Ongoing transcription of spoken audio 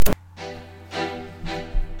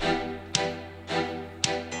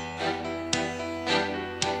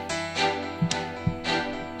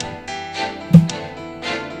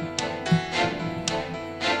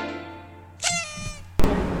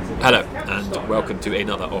and welcome to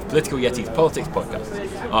another of Political Yeti's Politics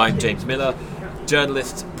Podcast. I'm James Miller,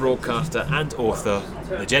 journalist, broadcaster and author.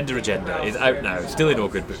 The Gender Agenda is out now, still in all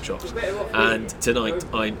good bookshops, and tonight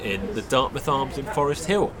I'm in the Dartmouth Arms in Forest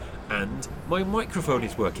Hill, and my microphone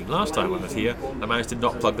is working. Last time I was here, I managed to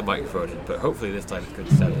not plug the microphone in, but hopefully this time it's going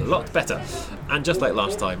to sound a lot better. And just like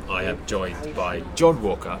last time, I am joined by John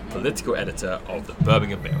Walker, political editor of the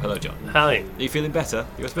Birmingham Mail. Hello, John. Hi. Are you feeling better?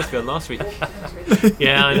 You were supposed to be on last week.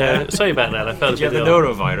 Yeah, I know. Sorry about that. I felt Did you a have bit the ill.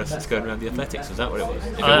 norovirus that's going around the athletics? Was that what it was?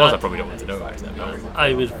 If it was, I probably don't want to know about it now.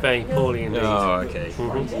 I was very poorly indeed. Oh, okay.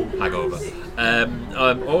 Hangover.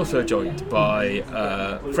 I'm also joined by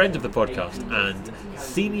friend of the podcast and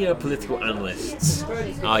senior political analysts,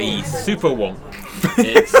 i.e. Super Wonk.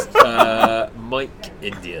 It's Mike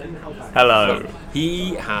Indian. Hello.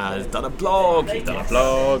 He has done a blog,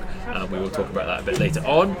 and we will talk about that a bit later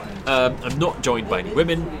on. I'm not joined by any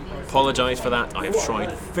women. Apologise for that. I have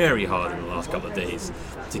tried very hard in the last couple of days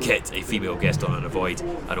to get a female guest on and avoid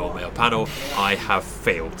an all-male panel. I have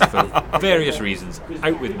failed for various reasons,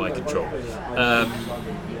 out with my control.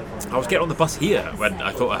 I was getting on the bus here when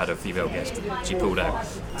I thought I had a female guest and she pulled out.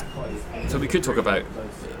 So we could talk about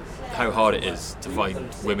how hard it is to find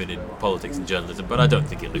women in politics and journalism, but I don't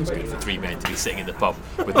think it looks good for three men to be sitting in the pub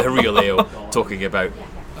with their real ale talking about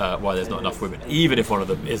why there's not enough women, even if one of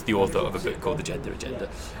them is the author of a book called The Gender Agenda.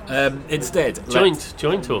 Instead,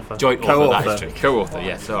 joint author. Joint Co-author. author, that is true. Co-author,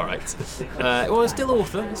 yes, all right. Well, it's still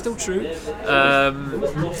author, it's still true.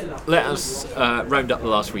 Let us round up the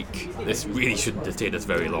last week. This really shouldn't detain us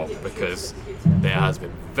very long because there has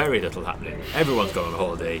been very little happening. Everyone's gone on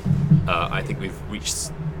holiday. I think we've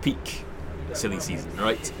reached peak silly season,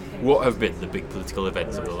 right? What have been the big political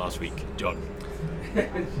events of the last week, John?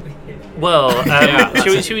 Well,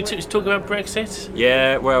 should we talk about Brexit?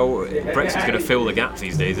 Yeah, well, Brexit's going to fill the gaps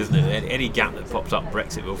these days, isn't it? Any gap that pops up,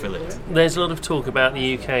 Brexit will fill it. There's a lot of talk about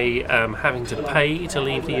the UK having to pay to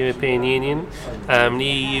leave the European Union. The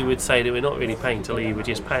EU would say that we're not really paying to leave, we're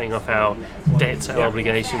just paying off our debts, our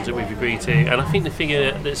obligations that we've agreed to. And I think the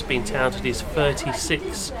figure that's been touted is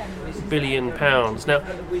 £36 billion. Now,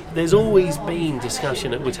 there's always been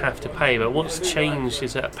discussion that we'd have to pay, but what's changed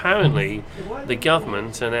is that apparently the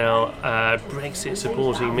government and our Brexit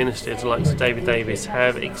supporting ministers like Sir David Davis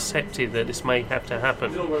have accepted that this may have to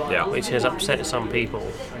happen, which has upset some people.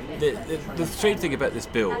 The strange thing about this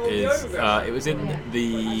bill is it was in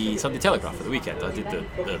the Sunday Telegraph at the weekend. I did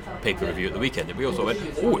the paper review at the weekend, and we also went,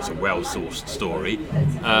 oh, it's a well-sourced story.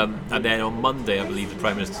 And then on Monday, I believe the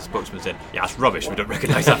Prime Minister's spokesman said, yeah, that's rubbish, we don't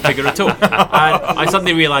recognise that figure at all. And I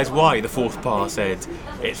suddenly realised why the fourth par said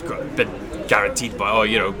it's been guaranteed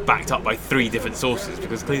by, backed up by three different sources,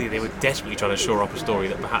 because clearly they were desperately trying to shore up a story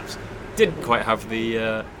that perhaps didn't quite have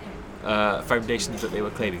the foundations that they were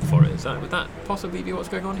claiming for it. Would that possibly be what's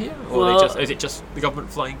going on here? Or is it just the government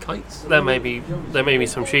flying kites? There may be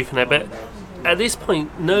some truth in that, but at this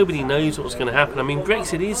point nobody knows what's going to happen. I mean,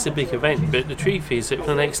 Brexit is a big event, but the truth is that for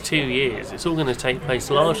the next 2 years it's all going to take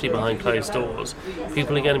place largely behind closed doors.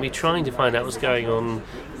 People are going to be trying to find out what's going on,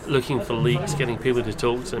 looking for leaks, getting people to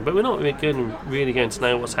talk to them, but we're not really going to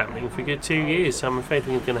know what's happening for a good 2 years, so I'm afraid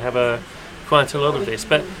we're going to have quite a lot of this.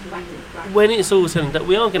 But when it's all said and done,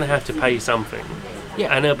 we are going to have to pay something,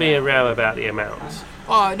 and there'll be a row about the amount.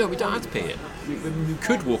 Oh no, we don't have to pay it. We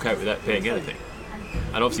could walk out without paying anything,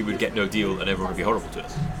 and obviously we'd get no deal and everyone would be horrible to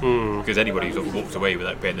us, because anybody who sort of walks away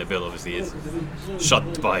without paying their bill obviously is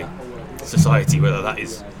shunned by society, whether that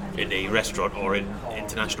is in a restaurant or in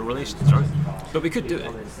international relations, right? But we could do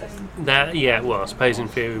it. I suppose in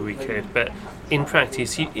theory we could, but in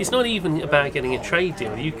practice it's not even about getting a trade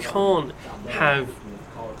deal. You can't have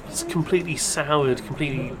completely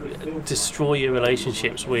destroy your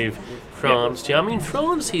relationships with France. I mean,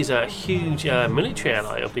 France is a huge military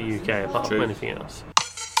ally of the UK, apart from anything else.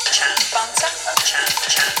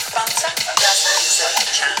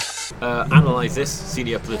 Analyse this,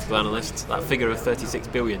 senior political analyst. That figure of 36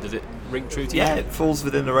 billion, does it ring true to you? Yeah, it falls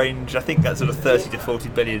within the range. I think that sort of 30 to 40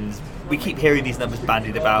 billion. We keep hearing these numbers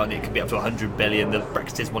bandied about, and it can be up to 100 billion. The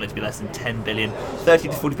Brexiteers want it to be less than 10 billion. 30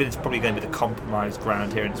 to 40 billion is probably going to be the compromise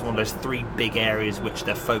ground here, and it's one of those three big areas which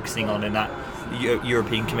they're focusing on in that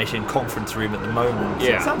European Commission conference room at the moment. So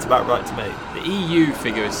it sounds about right to me. The EU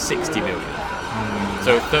figure is 60 million.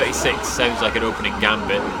 So 36 sounds like an opening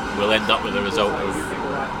gambit. We'll end up with a result of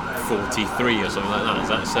 43 or something like that. Does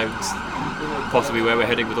that sound possibly where we're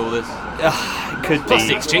heading with all this? It could Plus be.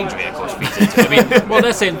 the exchange rate, of course, feeds into it. I mean,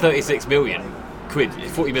 they're saying 36 million quid,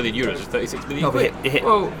 40 million euros is 36 million quid.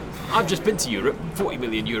 Well, I've just been to Europe. 40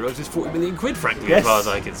 million euros is 40 million quid, frankly, as far as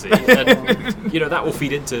I can see. And, that will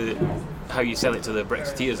feed into how you sell it to the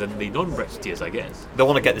Brexiteers and the non-Brexiteers, I guess. They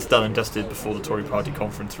want to get this done and dusted before the Tory party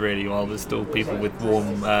conference, really, while there's still people with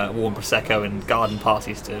warm Prosecco and garden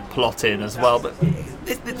parties to plot in as well. But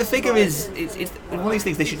the figure is, it's one of these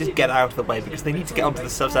things they should just get out of the way, because they need to get onto the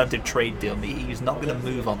substantive trade deal, and the EU's not going to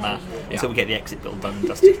move on that until we get the exit bill done and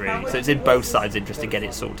dusted, really. So it's in both sides' interest to get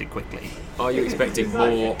it sorted quickly. Are you expecting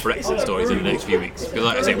more Brexit stories in the next few weeks? Because,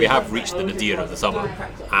 like I say, we have reached the nadir of the summer,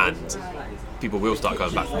 and people will start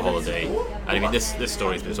coming back from holiday. And I mean, this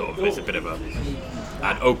story's been it's a bit of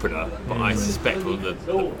an opener, but I suspect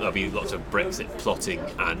there'll be lots of Brexit plotting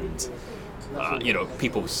and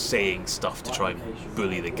people saying stuff to try and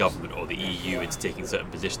bully the government or the EU into taking certain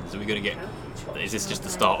positions. Are we going to get? Is this just the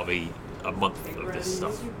start of a month of this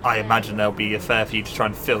stuff? I imagine there'll be a fair few to try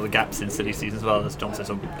and fill the gaps in silly season as well, as John says.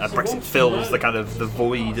 So, Brexit fills the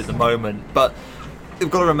void at the moment, but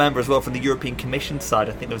we've got to remember as well, from the European Commission side,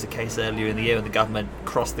 I think there was a case earlier in the year when the government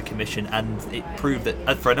crossed the Commission, and it proved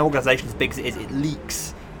that for an organisation as big as it is, it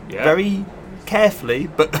leaks very carefully,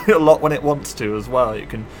 but a lot when it wants to as well. It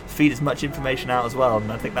can feed as much information out as well,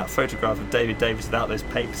 and I think that photograph of David Davis without those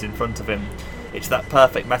papers in front of him, it's that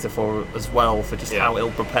perfect metaphor as well for just how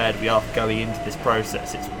ill-prepared we are for going into this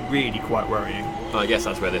process. It's really quite worrying. I guess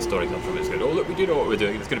that's where this story comes from. It's going, look, we do know what we're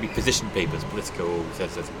doing. It's going to be position papers. Politico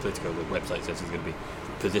says the website says it's going to be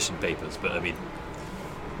position papers. But I mean,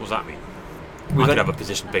 what does that mean? I could have a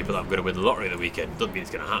position paper that I'm going to win the lottery the weekend. Doesn't mean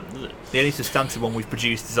it's going to happen, does it? The only substantive one we've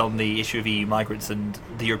produced is on the issue of EU migrants, and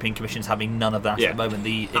the European Commission's having none of that at the moment.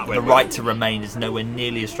 The right to remain is nowhere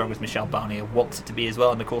nearly as strong as Michel Barnier wants it to be as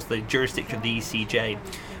well. And of course, the jurisdiction of the ECJ,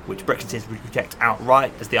 which Brexiteers reject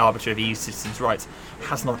outright as the arbiter of EU citizens' rights,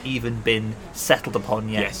 has not even been settled upon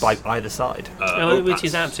yet by either side. Which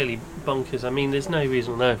is absolutely bonkers. I mean, there's no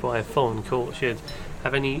reason on earth why a foreign court should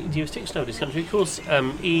have any jurisdiction over this country. Of course,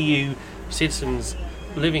 EU citizens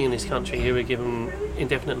living in this country who are given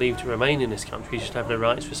indefinite leave to remain in this country should have their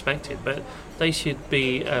rights respected, but they should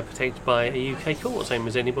be protected by a UK court, same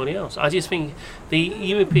as anybody else. I just think the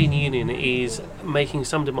European Union is making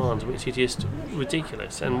some demands which are just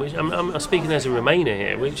ridiculous, and which I'm speaking as a Remainer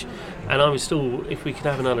here, and I would still, if we could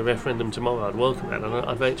have another referendum tomorrow, I'd welcome that, and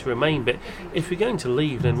I'd vote to remain. But if we're going to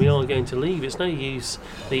leave, then we are going to leave. It's no use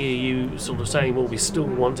the EU sort of saying, well, we still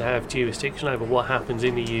want to have jurisdiction over what happens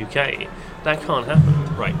in the UK. That can't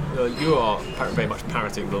happen. Right. You are very much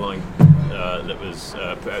parroting the line that was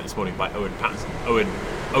put out this morning by Owen Patterson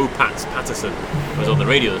was on the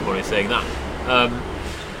radio this morning saying that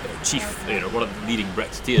chief, one of the leading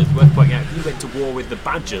Brexiteers, worth pointing out, he went to war with the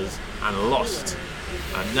Badgers and lost,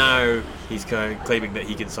 and now he's claiming that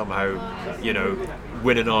he can somehow,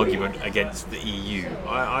 win an argument against the EU.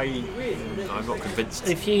 I'm not convinced.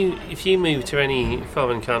 If you move to any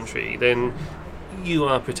foreign country, then you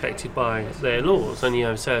are protected by their laws, and you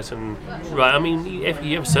have certain right. I mean,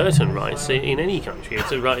 you have certain rights in any country.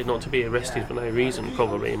 It's a right not to be arrested for no reason,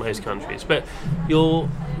 probably in most countries. But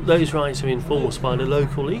those rights are enforced by the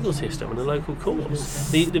local legal system and the local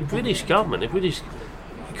courts. The British government, the British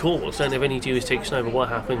courts, don't have any jurisdiction over what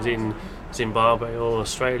happens in Zimbabwe or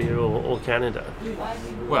Australia or Canada.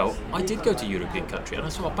 Well, I did go to a European country and I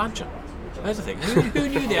saw a badger. There's the thing. Who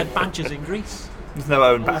knew they had badgers in Greece? There's no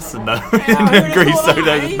Owen Patterson though in Greece, so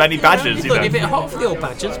there's many badgers. Look, a bit hot for the old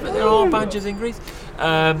badgers, but there are badgers in Greece.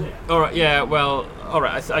 All right, yeah, well, all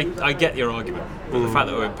right. I get your argument, but the fact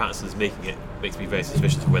that Owen Patterson's making it makes me very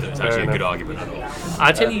suspicious of whether it's actually a good argument at all.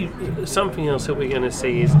 I tell you something else that we're going to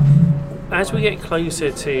see is, as we get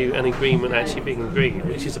closer to an agreement actually being agreed,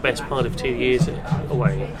 which is the best part of 2 years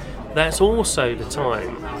away, that's also the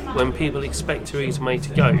time when people expect Theresa May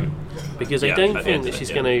to go, because they don't think that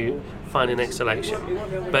she's going to find the next election.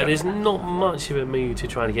 But there's not much of a mood to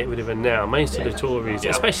try to get rid of her now. Most of the Tories,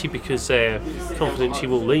 especially because they're confident she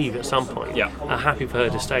will leave at some point, are happy for her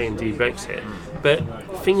to stay and do Brexit. But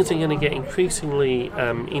things are going to get increasingly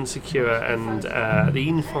insecure, and the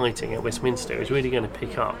infighting at Westminster is really going to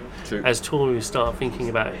pick up as Tories start thinking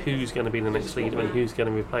about who's going to be the next leader and who's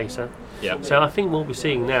going to replace her. So I think what we're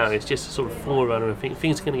seeing now is just a sort of forerunner. I think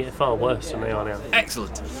things are going to get far worse than they are now.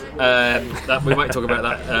 Excellent. We might talk about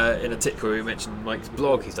that in a tick where we mentioned Mike's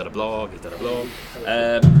blog. He's done a blog.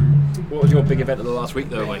 What was your big event of the last week,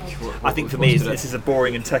 though, Mike? I think for me, this is a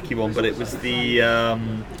boring and techie one, but it was the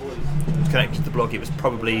connected to the blog. It was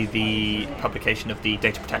probably the publication of the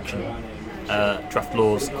data protection draft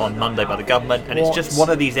laws on Monday by the government, and it's just one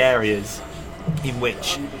of these areas in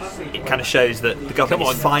which it kind of shows that the government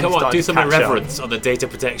is finally starting to do some irreverence on the data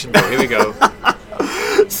protection bill. Here we go.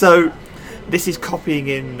 So This is copying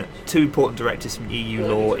in two important directives from EU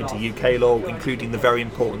law into UK law, including the very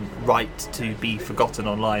important right to be forgotten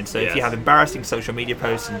online. So if you have embarrassing social media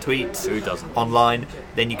posts and tweets Who doesn't? online,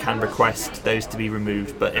 then you can request those to be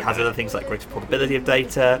removed. But it has other things like greater portability of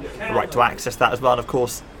data, the right to access that as well, and of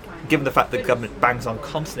course, given the fact that the government bangs on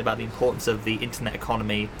constantly about the importance of the internet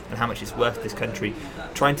economy and how much it's worth to this country,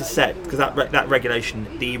 trying to set, because that regulation,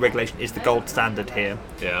 the EU regulation, is the gold standard here.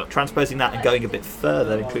 Yeah. Transposing that and going a bit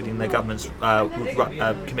further, including the government's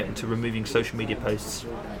commitment to removing social media posts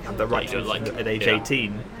have the right to at age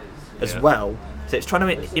 18 as well. So it's trying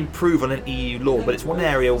to improve on an EU law, but it's one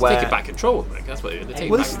area where Taking back control, I think. That's what they're taking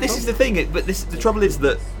well, back this is control. the thing. But the trouble is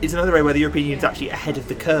that it's another area where the European Union is actually ahead of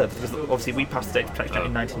the curve. Because obviously we passed the Data Protection Act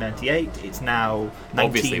in 1998. It's now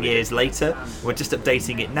 19 years later. We're just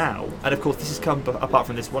updating it now. And of course, this has come apart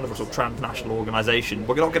from this wonderful sort of transnational organisation.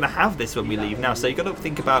 We're not going to have this when we leave now. So you've got to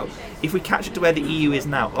think about, if we catch it to where the EU is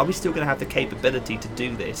now, are we still going to have the capability to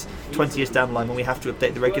do this 20 years down the line when we have to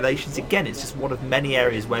update the regulations again? It's just one of many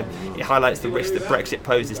areas where it highlights the risk that Brexit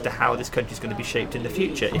poses to how this country is going to be shaped in the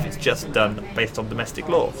future if it's just done based on domestic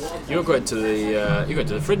law. You're going to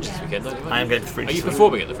the Fringe this weekend, aren't you? I am going to the Fringe. Are you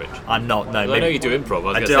performing at the Fringe? I'm not. No, Well, I know you do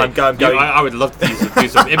improv. I do. I'm going. I would love to do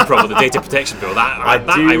some improv on the data protection bill. I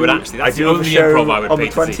would actually. That's the only improv I would on pay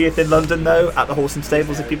the to see. 20th in London, though, at the Horse and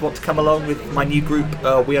Stables. If people want to come along with my new group,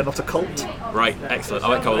 We Are Not a Cult. Right, excellent. I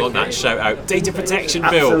might come along that. Shout out data protection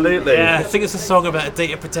bill. Absolutely. Yeah, sing us a song about a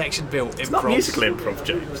data protection bill. Improv. It's not musical improv,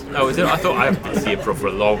 James. Oh, is it? I thought I haven't been to the improv for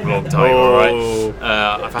a long, long time. All right.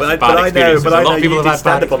 I've had some bad But experiences. I A lot know of people you have did had bad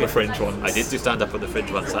stand up on the experiences. Fringe once. I did do stand up on the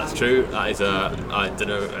Fringe once. That's true. That is I don't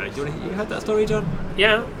know. You heard that story, John?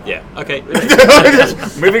 Yeah. Yeah. Okay.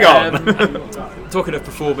 Moving on. Talking of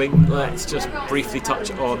performing, let's just briefly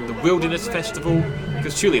touch on the Wilderness Festival,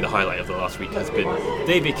 because truly the highlight of the last week has been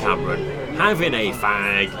David Cameron having a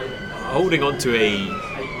fag, holding on to a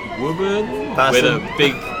woman with a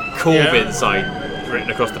big Corbyn sign written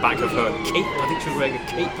across the back of her cape. I think she was wearing a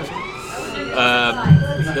cape or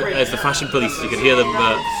something. There's the fashion police, you can hear them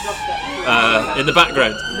in the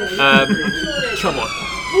background. Come on,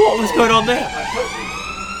 what was going on there?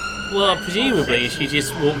 Well, presumably she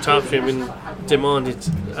just walked up to him and demanded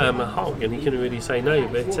a hug, and he couldn't really say no.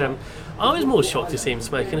 But I was more shocked to see him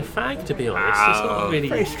smoking a fag, to be honest. It's not really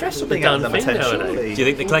Very stressful the being out done of them thing attention. nowadays. Do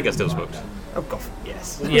you think the Clegger still smoked? Oh, God,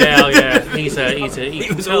 yes. Yeah, oh yeah. He's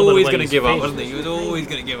He was always going to give up, wasn't he? He was always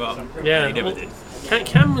going to give up. Yeah. He never did.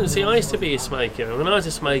 Cameron, see, I used to be a smoker. When I was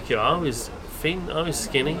a smoker, I was thin, I was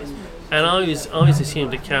skinny, and I always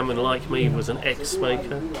assumed that Cameron, like me, was an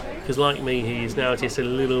ex-smoker, because like me, he is now just a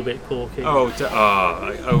little bit porky. Oh,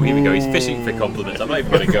 here we go. He's fishing for compliments. I'm not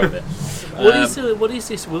even going to go there. What is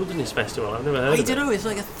this Wilderness Festival? I've never heard I of it. don't know. It's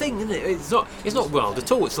like a thing, isn't it? It's not wild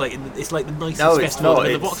at all. It's like the nicest No, it's festival not.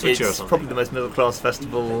 in the Oxfordshire or It's something. probably the most middle-class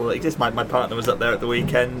festival that exists. My partner was up there at the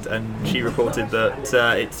weekend, and she reported that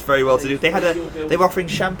it's very well to do. They were offering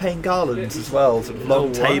champagne garlands as well, sort of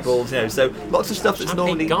long tables, so lots of stuff that's Champagne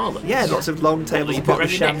normally garlands? lots of long tables, you a put bottle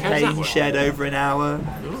of around your neck? How's that champagne work? shared over an hour.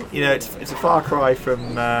 It's a far cry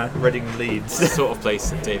from Reading and Leeds. the sort of place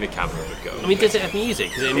that David Cameron would go. I mean, does it have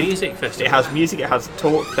music? Is it a music festival? It has music, it has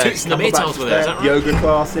talk, Toots and the Maytals were there, is that right? yoga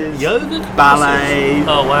classes, yoga, ballet,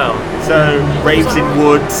 Oh wow! so raves in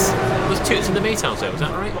woods. Was Toots in the Maytals there? Was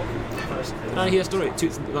that right? Did I hear a story?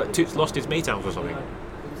 Toots lost his Maytals or something.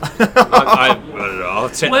 I don't know. I'll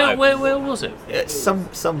check that out. Where was it? It's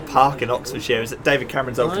some park in Oxfordshire. It's David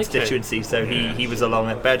Cameron's old Okay. constituency, so he was along.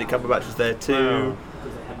 And Benedict Cumberbatch was there too.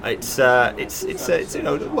 It's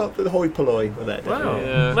the hoi polloi were there. Wow.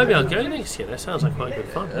 Yeah. Maybe I'll go next year. That sounds like quite good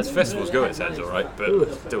fun. As festivals go, it sounds alright,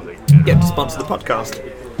 but still think. Get him to sponsor the podcast.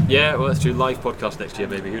 Yeah, well, let's do live podcast next year,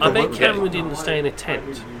 maybe. I bet Cameron didn't stay in a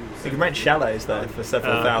tent. You can rent chalets there for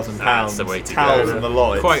several £1,000. That's the way to Towels go. and the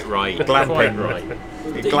lot. Quite right. Glamping. Quite right.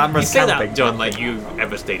 Glamorous You say camping. that, John, like you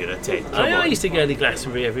ever stayed in a tent. Come I on. used to go to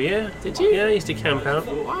Glastonbury every year. Did you? Yeah, I used to camp out.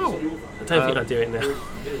 Wow. I don't think I do it now.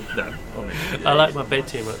 No. I like my bed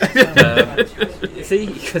too much. See,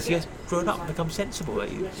 because you've grown up and become sensible.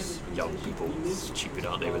 Like you young people, stupid,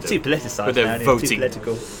 aren't they? With Too their, politicised with their now. Too voting,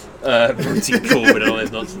 political. voting Corbyn and all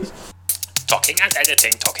this nonsense. Talking and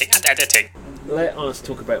editing. Let us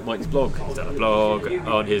talk about Mike's blog. He's done a blog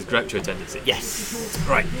on his Groucho tendency. Yes.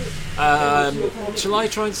 Right. Shall I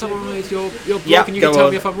try and summarise your blog Yep, and you go can tell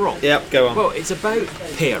on. me if I'm wrong? Yep, go on. Well, it's about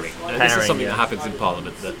pairing. And this is Pairing, something yeah. that happens in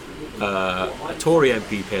Parliament, that a Tory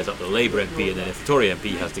MP pairs up with a Labour MP, and then if the Tory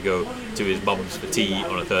MP has to go to his mum's for tea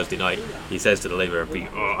on a Thursday night, he says to the Labour MP,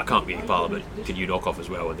 "Oh, I can't be in Parliament, can you knock off as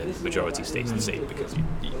well?" And then the majority stays the same because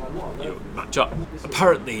you match up.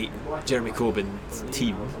 Apparently, Jeremy Corbyn's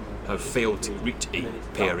team have failed to reach a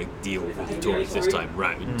pairing deal with the Tories this time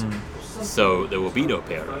round, so there will be no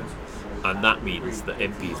pairing, and that means that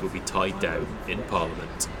MPs will be tied down in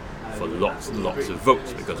Parliament for lots and lots of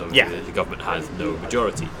votes, because obviously the government has no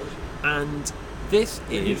majority. And this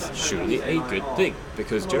is surely a good thing,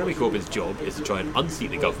 because Jeremy Corbyn's job is to try and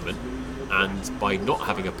unseat the government, and by not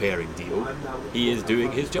having a pairing deal, he is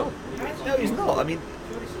doing his job. No, he's not. I mean,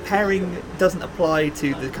 pairing doesn't apply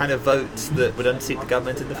to the kind of votes that would unseat the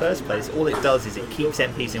government in the first place. All it does is it keeps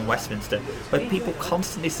MPs in Westminster, where people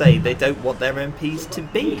constantly say they don't want their MPs to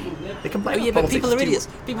be. They complain about but politics people are idiots.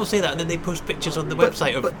 People say that and then they post pictures on the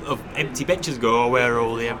website of empty benches and go, oh, where are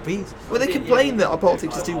all the MPs? Well, they complain that our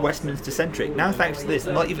politics is too Westminster-centric. Now, thanks to this,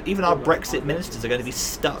 not even our Brexit ministers are going to be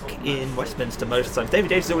stuck in Westminster most of the time. David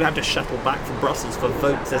Davis is all going to have to shuttle back from Brussels for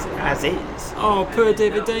votes as is. Oh, poor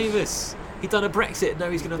David Davis. He'd done a Brexit, now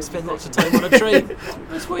he's going to have to spend lots of time on a train.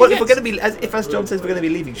 That's what Well, if we're going to be, as John says, we're going to be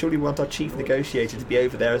leaving, surely we want our chief negotiator to be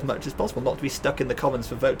over there as much as possible, not to be stuck in the Commons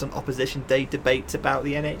for votes on opposition day debates about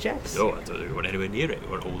the NHS. No, I don't want anywhere near it. We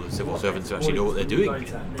want all the civil servants to actually know what they're doing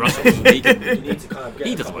in Brussels.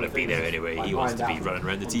 He doesn't want to be there anyway. He wants to be running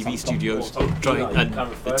around the TV studios and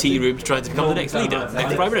the tea rooms trying to become the next leader,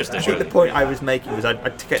 next Prime Minister. I think the point I was making was,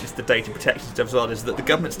 to get this to data protection stuff as well, is that the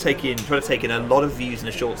government's trying to take in a lot of views in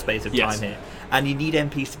a short space of time here. And you need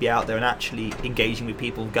MPs to be out there and actually engaging with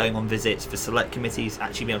people, going on visits for select committees,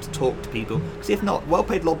 actually being able to talk to people. Because if not,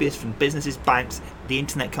 well-paid lobbyists from businesses, banks, the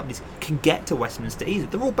internet companies can get to Westminster easily.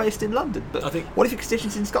 They're all based in London. But what if your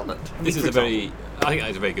constituency in Scotland? I think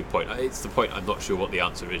that's a very good point. It's the point I'm not sure what the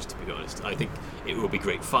answer is, to be honest. I think it will be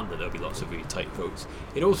great fun that there'll be lots of really tight votes.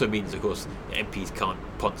 It also means, of course, that MPs can't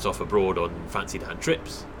ponce off abroad on fancy-hand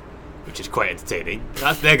trips, which is quite entertaining.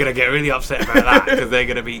 They're going to get really upset about that, because they're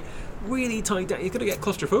going to be really tied down. It's going to get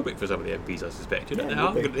claustrophobic for some of the MPs, I suspect. They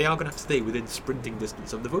are going to have to stay within sprinting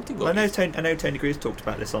distance of the voting well, lobbies. I know Tony Greaves talked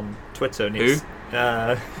about this on Twitter. And Who?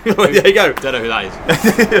 Well, there you go. Don't know who that is.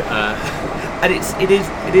 And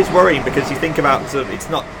it is worrying, because you think about it's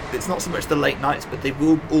not so much the late nights, but they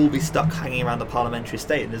will all be stuck hanging around the parliamentary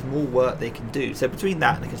estate, and there's more work they can do. So between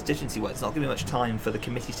that and the constituency work, it's not going to be much time for the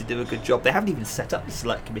committees to do a good job. They haven't even set up the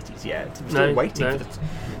select committees yet. I'm still waiting for this.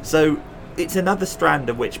 So it's another strand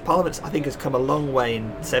of which Parliament, I think, has come a long way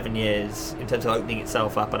in 7 years in terms of opening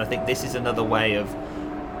itself up, and I think this is another way of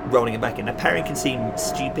rolling it back in. Now, pairing can seem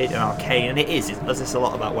stupid and arcane, and it is. It does this a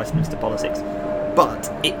lot about Westminster politics. But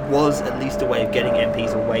it was at least a way of getting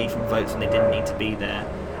MPs away from votes when they didn't need to be there.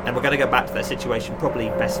 And we're going to go back to that situation, probably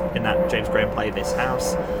best in that James Graham play, This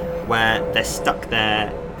House, where they're stuck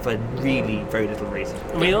there for really very little reason.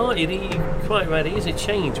 You're quite right, it is a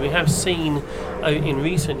change. We have seen in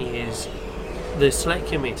recent years the select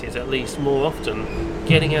committees, at least more often,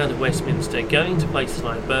 getting out of Westminster, going to places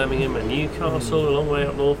like Birmingham and Newcastle, a long way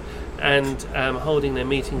up north, and holding their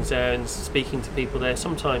meetings there and speaking to people there,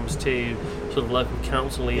 sometimes to sort of local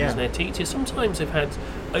council leaders and their teachers. Sometimes they've had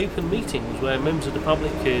open meetings where members of the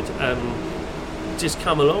public could just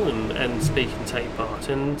come along and speak and take part,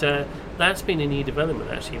 and that's been a new development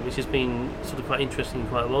actually, which has been sort of quite interesting and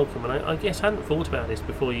quite welcome. And I guess I hadn't thought about this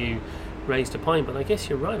before you raised a point, but I guess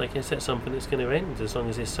you're right. I guess that's something that's going to end as long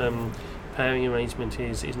as this pairing arrangement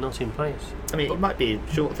is not in place. I mean, it might be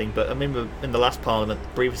a short thing, but I remember in the last Parliament,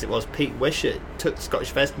 brief as it was, Pete Wishart took the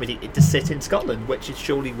Scottish Affairs Committee to sit in Scotland, which is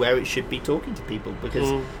surely where it should be talking to people,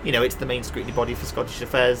 because it's the main scrutiny body for Scottish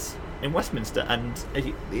affairs in Westminster, and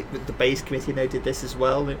the Bayes Committee did this as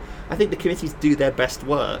well. I think the committees do their best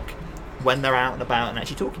work when they're out and about and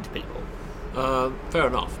actually talking to people. Fair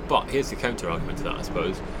enough, but here's the counter argument to that, I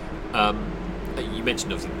suppose. You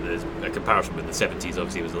mentioned obviously there's a comparison with the 70s.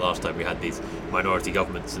 Obviously, it was the last time we had these minority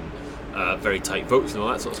governments and very tight votes and all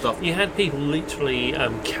that sort of stuff. You had people literally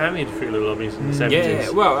carried through the lobbies in the 70s. Yeah,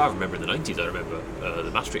 well, I remember in the 90s. I remember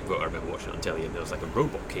the Maastricht vote. I remember watching it on telly, and there was like a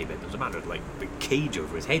robot came in. There was a man with like a big cage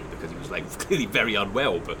over his head because he was like clearly very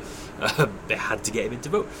unwell, but they had to get him in to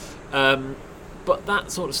vote. But that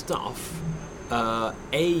sort of stuff,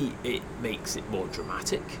 it makes it more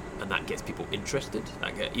dramatic, and that gets people interested.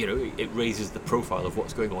 It raises the profile of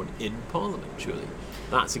what's going on in Parliament. Surely,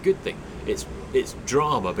 that's a good thing. It's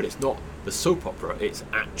drama, but it's not the soap opera. It's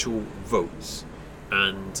actual votes,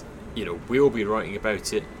 and we'll be writing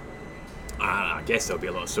about it. I guess there'll be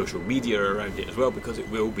a lot of social media around it as well, because it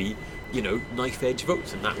will be, knife edge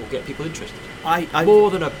votes, and that will get people interested. More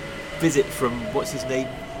than a visit from what's his name,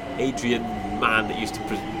 Adrian Mann, that used to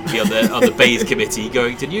be on the Bayes Committee,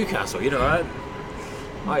 going to Newcastle.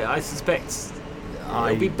 I suspect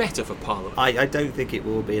it'll be better for Parliament. I don't think it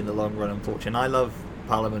will be in the long run, unfortunately. I love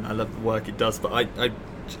Parliament. I love the work it does, but I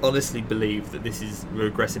honestly believe that this is a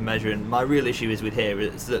regressive measure, and my real issue is with here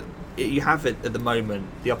is that you have it at the moment.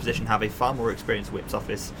 The opposition have a far more experienced whip's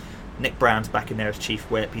office. Nick Brown's back in there as chief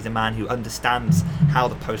whip. He's a man who understands how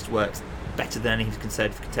the post works better than any of his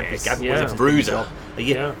contemporaries. Gavin Williams has Bruiser.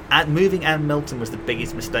 And moving Anne Milton was the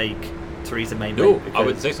biggest mistake Theresa May made. No, I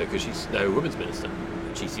wouldn't say so, because she's now women's minister.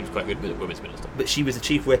 She seems quite good with women's minister. But she was a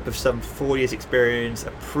chief whip of some 4 years' experience,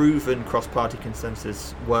 a proven cross-party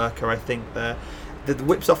consensus worker, I think. The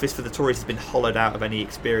whip's office for the Tories has been hollowed out of any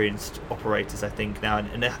experienced operators, I think, now.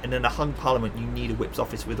 And in a hung parliament, you need a whip's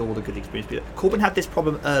office with all the good experience people. Corbyn had this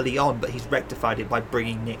problem early on, but he's rectified it by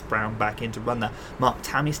bringing Nick Brown back in to run that. Mark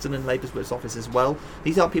Tammy's still in Labour's whip's office as well.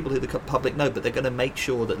 These aren't people who the public know, but they're going to make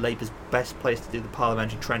sure that Labour's best place to do the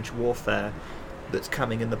parliamentary trench warfare that's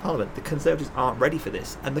coming in the parliament. The Conservatives aren't ready for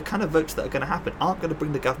this, and the kind of votes that are going to happen aren't going to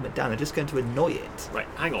bring the government down. They're just going to annoy it. Right,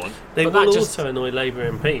 hang on. They will also annoy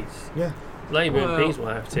Labour MPs. Yeah. Labour MPs will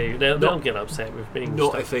have to. They'll get upset with being not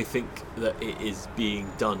stuck. if they think that it is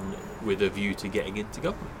being done with a view to getting into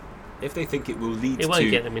government. If they think it will lead to... It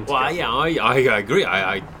won't get them into government. Yeah, I agree.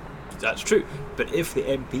 That's true. But if the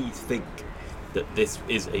MPs think that this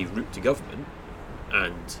is a route to government,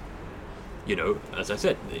 and, you know, as I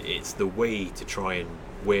said, it's the way to try and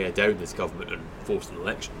wear down this government and force an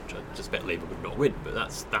election, which I suspect Labour would not win, but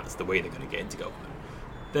that's the way they're going to get into government,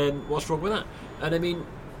 then what's wrong with that? And I mean,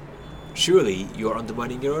 surely you're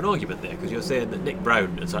undermining your own argument there, because you're saying that Nick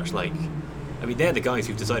Brown and such like, I mean, they're the guys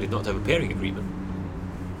who've decided not to have a pairing agreement,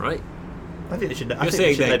 right? I think they should. You're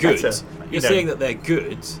saying they're good. Better, you're saying that they're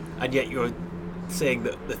good, and yet you're saying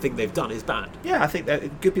that the thing they've done is bad. Yeah, I think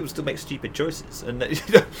that good people still make stupid choices, and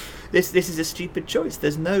this is a stupid choice.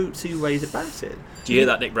 There's no two ways about it. Do you hear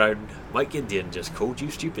that, Nick Brown? Mike Indian just called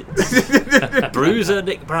you stupid. Bruiser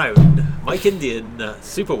Nick Brown, Mike Indian,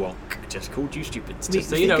 Super Wonk just called you stupid. Just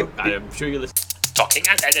so you know, I'm sure you're listening. Talking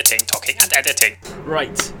and editing.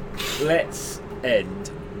 Right, let's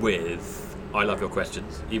end with I Love Your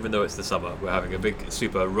Questions. Even though it's the summer, we're having a big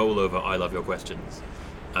super rollover I Love Your Questions.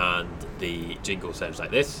 And the jingle sounds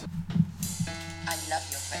like this. I love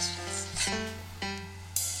your questions.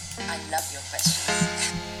 I love your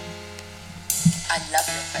questions. I love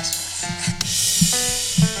your questions.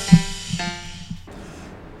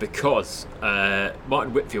 Because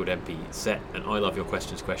Martin Whitfield MP set an I Love Your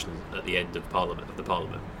Questions question at the end of the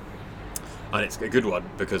Parliament. And it's a good one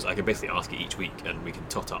because I can basically ask it each week and we can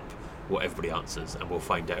tot up what everybody answers and we'll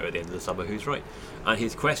find out at the end of the summer who's right. And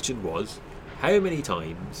his question was, how many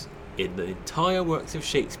times in the entire works of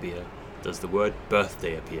Shakespeare does the word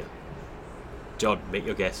birthday appear? John, make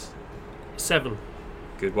your guess. 7.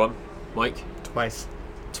 Good one. Mike? Twice.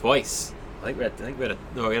 I think we had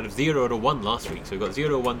a 0 and a 1 last week, so we've got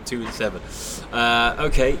 0, 1, 2 and 7.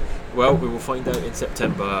 Okay, well, we will find out in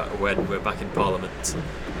September when we're back in Parliament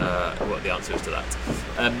what the answer is to that.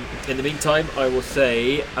 In the meantime, I will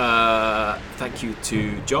say thank you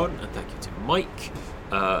to John and thank you to Mike.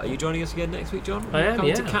 Are you joining us again next week, John? I am, coming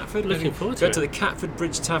yeah. to Catford. Looking forward to it. Go to the Catford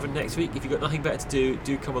Bridge Tavern next week. If you've got nothing better to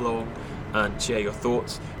do come along and share your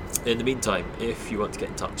thoughts. In the meantime, if you want to get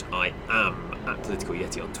in touch, I am at Political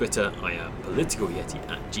Yeti on Twitter. I am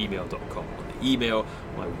politicalyeti@gmail.com on the email.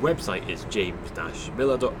 My website is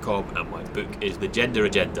james-miller.com and my book is The Gender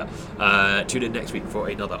Agenda. Tune in next week for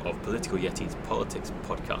another of Political Yeti's Politics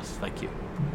Podcast. Thank you.